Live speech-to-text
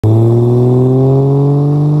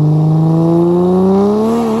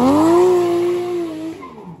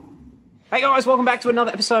guys, welcome back to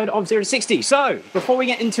another episode of 0 to 60. So, before we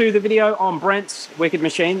get into the video on Brent's wicked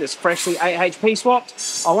machine that's freshly 8 HP swapped,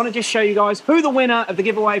 I want to just show you guys who the winner of the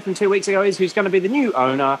giveaway from 2 weeks ago is, who's going to be the new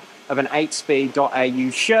owner of an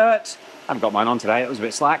 8speed.au shirt. I haven't got mine on today, that was a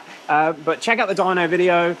bit slack. But check out the dyno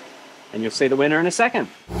video and you'll see the winner in a second.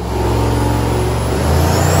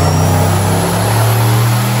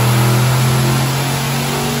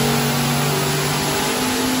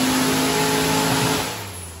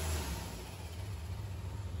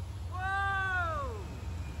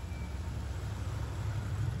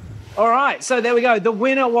 All right, so there we go. The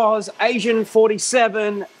winner was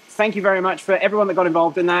Asian47. Thank you very much for everyone that got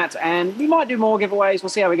involved in that. And we might do more giveaways. We'll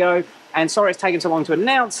see how we go. And sorry it's taken so long to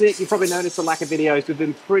announce it. You probably noticed the lack of videos. We've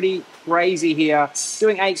been pretty crazy here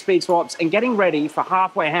doing 8-speed swaps and getting ready for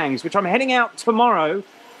halfway hangs, which I'm heading out tomorrow.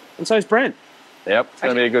 And so is Brent. Yep, it's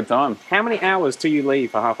going to be a good time. How many hours do you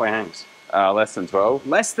leave for halfway hangs? Less than 12.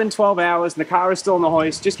 Less than 12 hours, and the car is still on the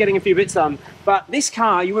hoist, just getting a few bits done. But this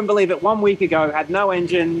car, you wouldn't believe it, 1 week ago, had no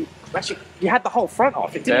engine. Actually, you had the whole front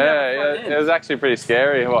off. It didn't have a front end. It was actually pretty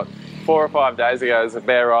scary. What, 4 or 5 days ago, it was a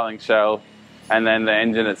bare rolling shell, and then the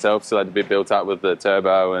engine itself still had to be built up with the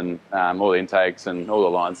turbo and all the intakes and all the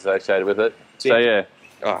lines associated with it. So yeah.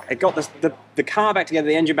 Oh, it got the car back together,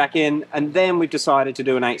 the engine back in, and then we've decided to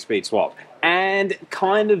do an 8-speed swap. And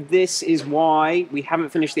kind of this is why we haven't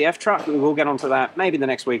finished the F-Truck. We will get onto that maybe the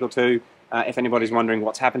next week or two, if anybody's wondering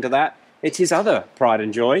what's happened to that. It's his other pride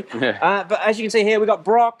and joy. Yeah. But as you can see here, we've got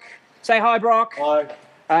Brock. Say hi, Brock.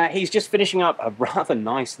 Hi. He's just finishing up a rather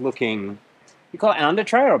nice looking, you call it an under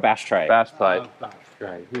tray or a bash tray? Bash plate. Bash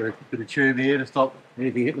tray. We've got a bit of tube here to stop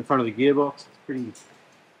anything hitting the front of the gearbox. It's pretty...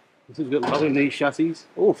 This has got lovely nice chassis.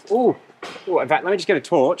 Ooh. In fact, let me just get a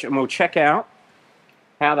torch and we'll check out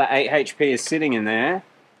how that 8 HP is sitting in there.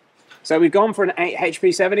 So we've gone for an 8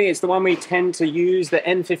 HP 70. It's the one we tend to use, the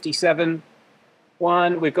N57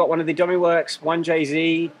 one. We've got one of the Dummy Works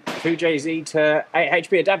 1JZ, 2JZ to 8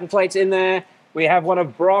 HP adapter plates in there. We have one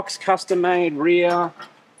of Brock's custom-made rear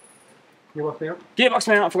gearbox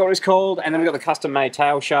mount, I forgot what it's called. And then we've got the custom-made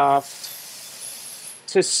tail shaft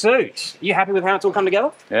to suit. Are you happy with how it's all come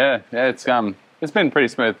together? Yeah, it's been a pretty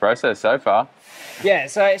smooth process so far. Yeah,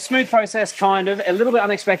 so it's smooth process, kind of, a little bit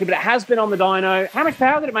unexpected, but it has been on the dyno. How much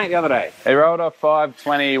power did it make the other day? It rolled off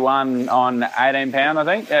 521 on 18 pound, I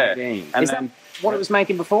think. Yeah. 18. And is that what it was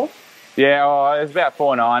making before? Yeah, it was about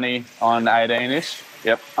 490 on 18-ish.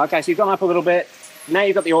 Yep. Okay, so you've gone up a little bit. Now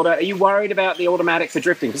you've got the auto. Are you worried about the automatic for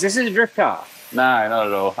drifting? Because this is a drift car. No, not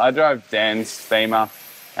at all. I drove Dan's Steamer,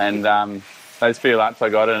 and those few laps I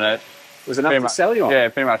got in it was enough to sell you on. Yeah,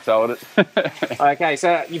 pretty much sold it. Okay,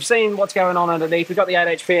 so you've seen what's going on underneath. We've got the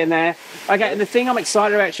 8 HP in there. Okay, and the thing I'm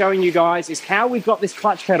excited about showing you guys is how we've got this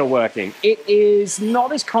clutch pedal working. It is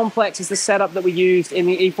not as complex as the setup that we used in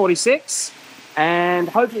the E46, and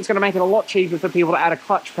hopefully it's going to make it a lot cheaper for people to add a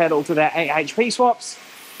clutch pedal to their 8 HP swaps.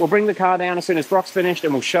 We'll bring the car down as soon as Brock's finished,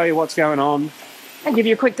 and we'll show you what's going on and give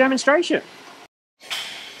you a quick demonstration.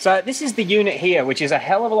 So this is the unit here, which is a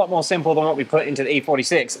hell of a lot more simple than what we put into the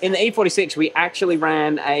E46. In the E46, we actually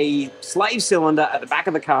ran a slave cylinder at the back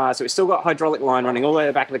of the car, so it's still got hydraulic line running all the way to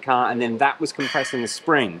the back of the car, and then that was compressing the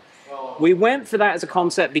spring. We went for that as a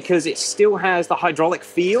concept because it still has the hydraulic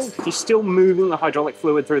feel. You're still moving the hydraulic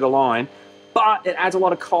fluid through the line, but it adds a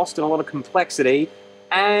lot of cost and a lot of complexity,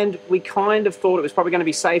 and we kind of thought it was probably going to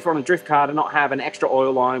be safer on a drift car to not have an extra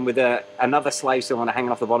oil line with another slave cylinder hanging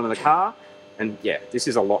off the bottom of the car. And yeah, this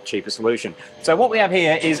is a lot cheaper solution. So what we have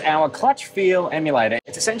here is our clutch feel emulator.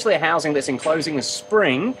 It's essentially a housing that's enclosing a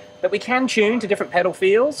spring that we can tune to different pedal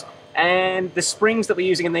feels. And the springs that we're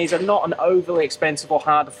using in these are not an overly expensive or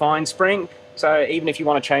hard to find spring. So even if you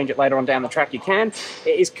want to change it later on down the track, you can.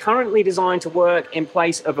 It is currently designed to work in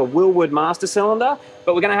place of a Willwood master cylinder,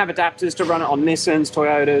 but we're going to have adapters to run it on Nissans,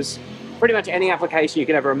 Toyotas, pretty much any application you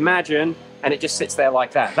could ever imagine. And it just sits there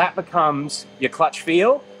like that. That becomes your clutch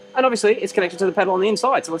feel. And obviously, it's connected to the pedal on the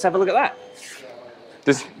inside, so let's have a look at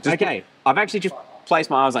that. Okay, I've actually just placed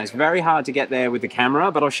my eyes on it. It's very hard to get there with the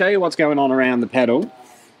camera, but I'll show you what's going on around the pedal.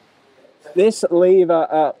 This lever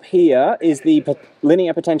up here is the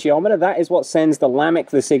linear potentiometer. That is what sends the Lamech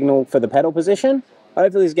the signal for the pedal position.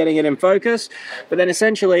 Hopefully it's getting it in focus. But then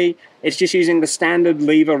essentially, it's just using the standard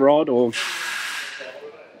lever rod or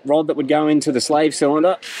rod that would go into the slave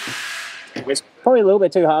cylinder. It's probably a little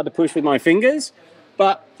bit too hard to push with my fingers.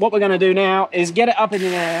 But what we're going to do now is get it up in the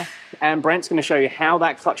air, and Brent's going to show you how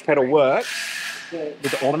that clutch pedal works with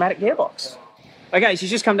the automatic gearbox. Okay, she's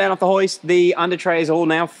just come down off the hoist. The under tray is all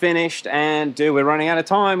now finished, and we're running out of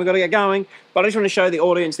time. We've got to get going. But I just want to show the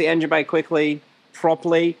audience the engine bay quickly,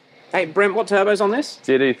 properly. Hey, Brent, what turbo's on this?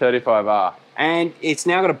 GD35R. And it's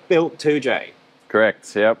now got a built 2J.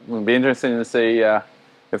 Correct, yep. It'll be interesting to see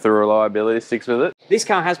if the reliability sticks with it. This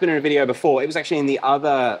car has been in a video before. It was actually in the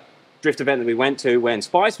other drift event that we went to when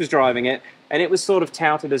Spice was driving it, and it was sort of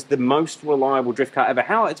touted as the most reliable drift car ever.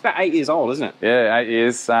 It's about 8 years old, isn't it? Yeah, 8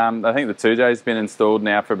 years. I think the 2J's been installed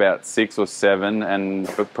now for about 6 or 7, and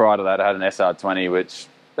prior to that I had an SR20, which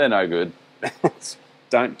they're no good.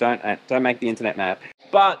 Don't make the internet mad.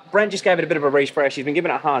 But Brent just gave it a bit of a refresh. He's been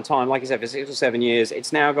giving it a hard time, like I said, for 6 or 7 years.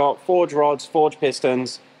 It's now got forged rods, forged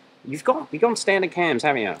pistons. You've gone standard cams,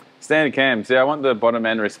 haven't you? Standard cams. Yeah, I want the bottom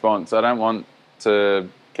end response. I don't want to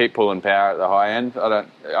keep pulling power at the high end. I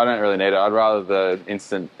don't really need it. I'd rather the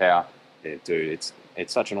instant power. Yeah, dude,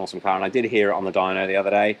 it's such an awesome car, and I did hear it on the dyno the other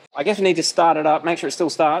day. I guess we need to start it up, make sure it still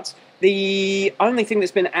starts. The only thing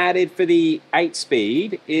that's been added for the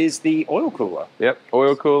 8-speed is the oil cooler. Yep,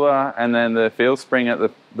 oil cooler and then the fuel spring at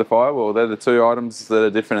the firewall. They're the 2 items that are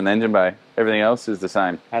different in the engine bay. Everything else is the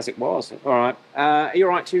same. As it was. All right. Are you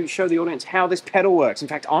all right to show the audience how this pedal works? In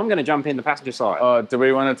fact, I'm going to jump in the passenger side. Oh, do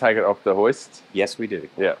we want to take it off the hoist? Yes, we do.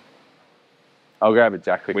 Yeah. I'll grab it,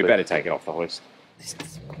 Jack, quickly. We better take it off the hoist. These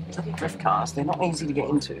bloody drift cars, they're not easy to get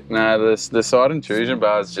into. No, the side intrusion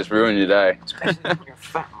bars just ruin your day. Especially when you're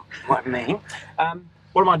fat like me.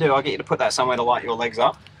 What am I do? I'll get you to put that somewhere to light your legs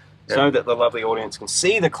up, so that the lovely audience can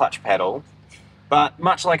see the clutch pedal. But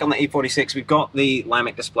much like on the E46, we've got the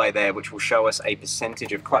Lamech display there, which will show us a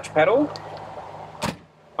percentage of clutch pedal.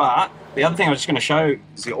 But the other thing I was just going to show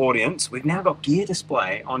is the audience, we've now got gear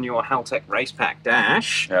display on your Haltech Race Pack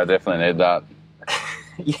dash. Yeah, I definitely need that.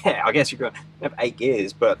 Yeah, I guess you've got 8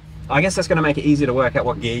 gears, but I guess that's going to make it easier to work out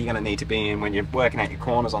what gear you're going to need to be in when you're working out your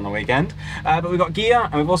corners on the weekend. But we've got gear,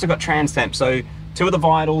 and we've also got trans temp. So 2 of the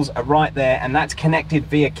vitals are right there, and that's connected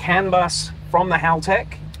via CAN bus from the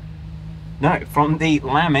Haltech. No, from the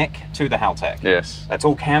Lamech to the Haltech. Yes. That's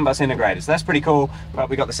all CAN bus integrated, so that's pretty cool. But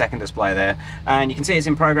we got the second display there, and you can see it's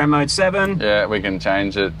in program mode 7. Yeah, we can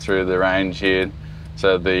change it through the range here.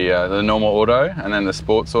 So the normal auto, and then the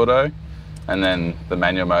sports auto, and then the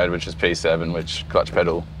manual mode, which is P7, which clutch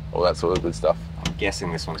pedal, all that sort of good stuff. I'm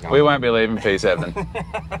guessing this one's going to... We won't be leaving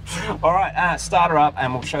P7. All right, start her up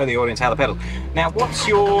and we'll show the audience how the pedal. Now, what's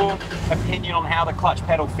your opinion on how the clutch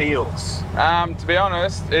pedal feels? To be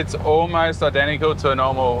honest, it's almost identical to a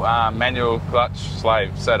normal manual clutch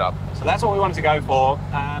slave setup. So that's what we wanted to go for.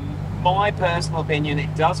 My personal opinion,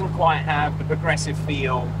 it doesn't quite have the progressive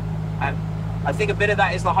feel. And I think a bit of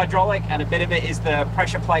that is the hydraulic, and a bit of it is the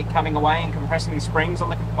pressure plate coming away and compressing the springs on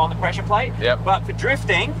the pressure plate. Yep. But for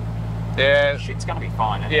drifting, yeah, shit's going to be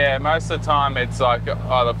fine. Yeah, most of the time it's like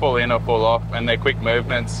either full in or full off, and they're quick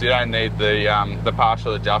movements. You don't need the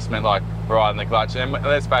partial adjustment like riding the clutch. And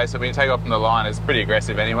let's face it, when you take off from the line, it's pretty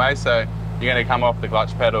aggressive anyway. So you're going to come off the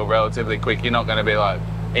clutch pedal relatively quick. You're not going to be like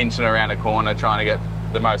inching around a corner trying to get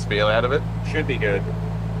the most feel out of it. Should be good.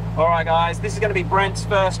 All right, guys, this is going to be Brent's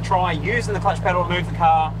first try using the clutch pedal to move the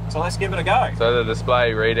car, so let's give it a go. So the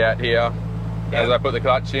display readout here, as I put the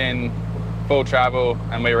clutch in, full travel,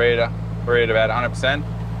 and we read about 100%.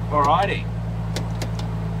 All righty.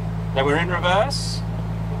 So we're in reverse.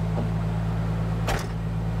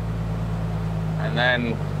 And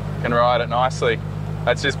then can ride it nicely.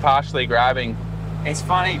 That's just partially grabbing. It's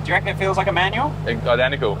funny, do you reckon it feels like a manual?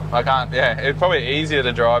 Identical. I can't, yeah, it's probably easier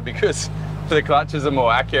to drive because the clutches are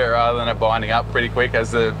more accurate rather than it binding up pretty quick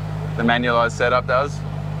as the manualised setup does.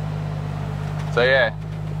 So yeah,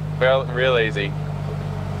 real easy.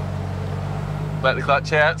 Let the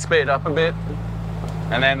clutch out, speed up a bit,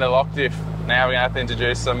 and then the lock diff. Now we're going to have to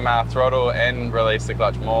introduce some throttle and release the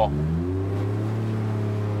clutch more.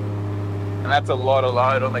 And that's a lot of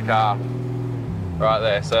load on the car right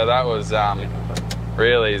there. So that was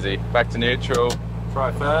real easy. Back to neutral.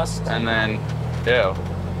 Try first. And then, yeah.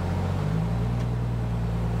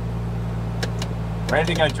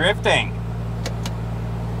 Ready to go drifting.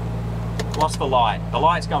 Lost the light. The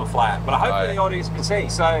light's gone flat, but hopefully the audience can see.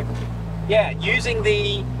 So, yeah, using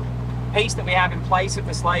the piece that we have in place of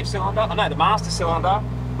the slave cylinder, the master cylinder,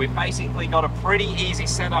 we've basically got a pretty easy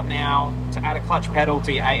setup now to add a clutch pedal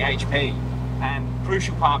to your 8HP. And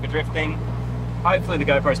crucial part for drifting, hopefully the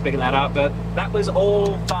GoPro's picking that up, but that was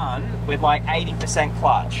all done with like 80%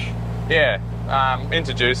 clutch. Yeah,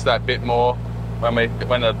 introduced that bit more when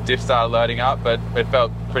the diff started loading up, but it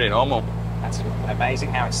felt pretty normal. That's amazing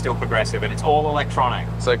how it's still progressive, and it's all electronic.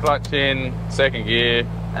 So clutch in, second gear,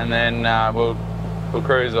 and then we'll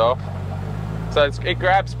cruise off. So it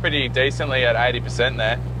grabs pretty decently at 80%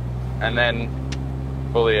 there, and then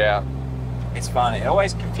fully out. It's funny, it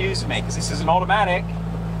always confuses me because this is an automatic,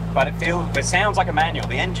 but it sounds like a manual.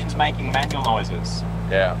 The engine's making manual noises.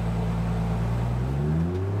 Yeah.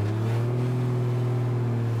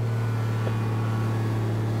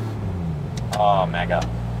 Oh, mega.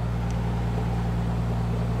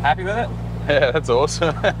 Happy with it? Yeah, that's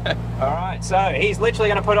awesome. All right, so he's literally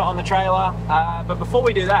going to put it on the trailer. But before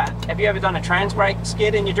we do that, have you ever done a trans brake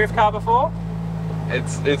skid in your drift car before?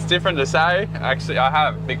 It's different to say. Actually, I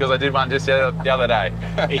have, because I did one just the other day.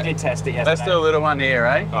 He did test it yesterday. Let's do a little one here,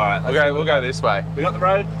 eh? All right, we'll go this way. We got the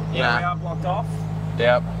road. Yeah. We are blocked off.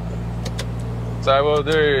 Yep. So we'll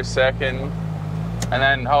do second, and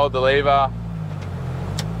then hold the lever.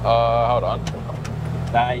 Hold on.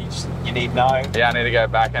 No, you need no. Yeah, I need to go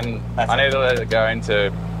back, and I need to let it go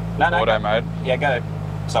into auto mode. Yeah, go.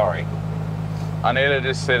 Sorry. I need to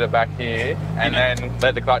just set it back here, and then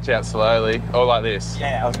let the clutch out slowly, or like this.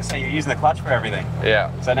 Yeah, I was going to say, you're using the clutch for everything. Yeah.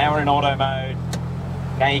 So now we're in auto mode.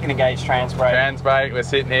 Now you can engage trans brake. Trans brake, we're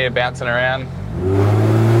sitting here bouncing around.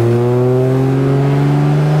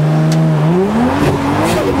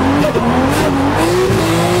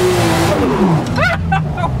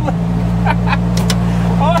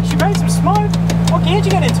 Oh, she made some smoke. What gear did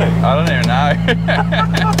you get into? I don't even know.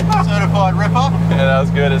 Certified ripper. Yeah, that was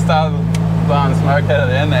good. It started blowing smoke out of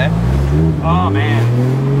the end there. Oh,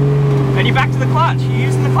 man. And you're back to the clutch. You're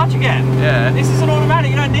using the clutch again. Yeah. This is an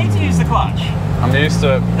automatic. You don't need to use the clutch. I'm used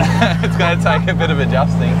to it. It's going to take a bit of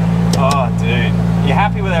adjusting. Oh, dude. You're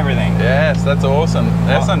happy with everything? Yes, that's awesome.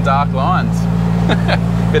 There's some dark lines.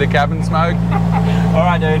 Bit of cabin smoke. All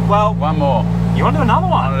right, dude. Well, One more. you want to do another I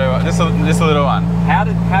one? want to do just a little one. How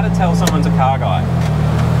to tell someone's a car guy?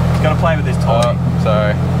 He's got to play with this toy. Oh,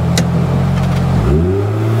 sorry.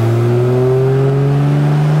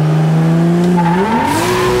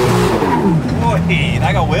 Boy,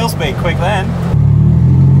 they got wheel speed quick then.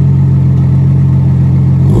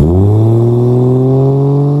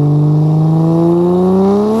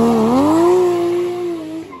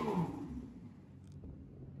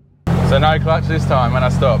 So no clutch this time when I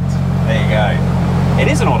stopped. There you go.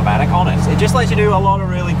 It is an automatic, honest. It just lets you do a lot of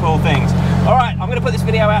really cool things. All right, I'm going to put this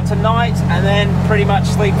video out tonight and then pretty much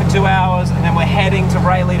sleep for 2 hours, and then we're heading to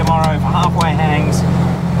Rayleigh tomorrow for halfway hangs.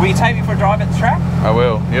 Will you take me for a drive at the track? I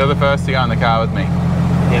will. You're the first to go in the car with me.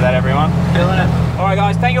 Hear that, everyone? Feeling it. All right,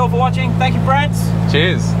 guys. Thank you all for watching. Thank you, Brent.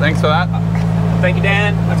 Cheers. Thanks for that. Thank you,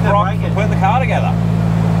 Dan. That's Brock for putting the car together.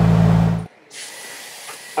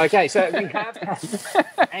 Okay, so we have...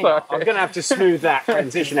 Hang on, I'm going to have to smooth that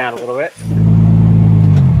transition out a little bit.